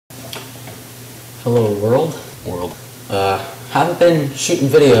Hello world. Haven't been shooting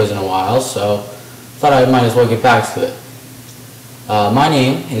videos in a while, so thought I might as well get back to it. My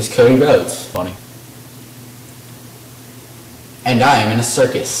name is Cody Rhodes. Funny. And I am in a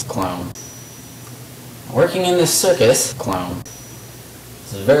circus. Clown. Working in this circus Clown.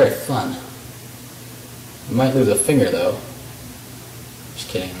 is very fun. You might lose a finger though. Just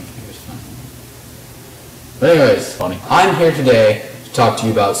kidding, my finger's fine. But anyways, Funny. I'm here today to talk to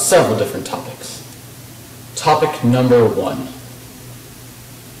you about several different topics. Topic number 1.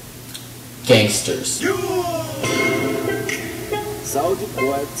 Gangsters.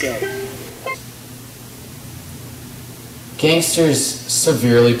 Gangsters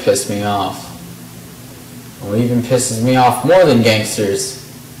severely piss me off. What even pisses me off more than gangsters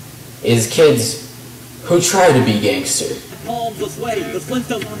is kids who try to be gangster. Palms was sweaty, the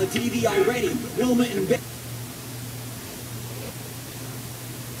Flintstones on the TV already. Wilma and Ben.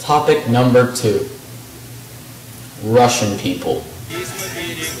 Topic number 2. Russian people.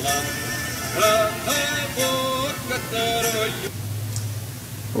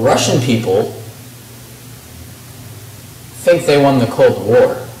 Russian people think they won the Cold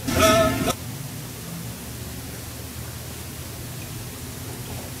War.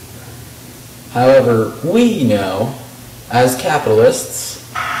 However, we know, as capitalists,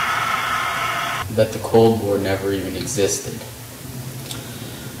 that the Cold War never even existed.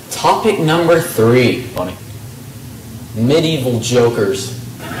 Topic number 3. Funny. Medieval jokers.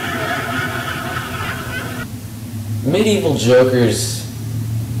 Medieval jokers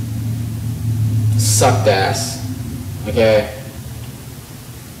sucked ass. Okay?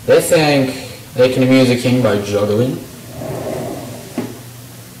 They think they can amuse a king by juggling.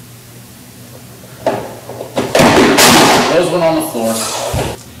 There's one on the floor.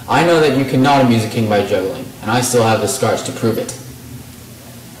 I know that you cannot amuse a king by juggling, and I still have the scars to prove it.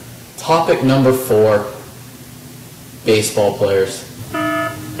 Topic number 4. Baseball players.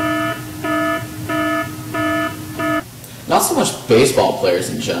 Not so much baseball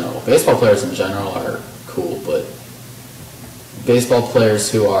players in general. Baseball players in general are cool, but baseball players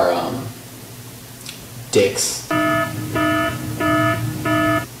who are dicks.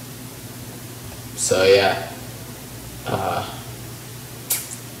 So yeah.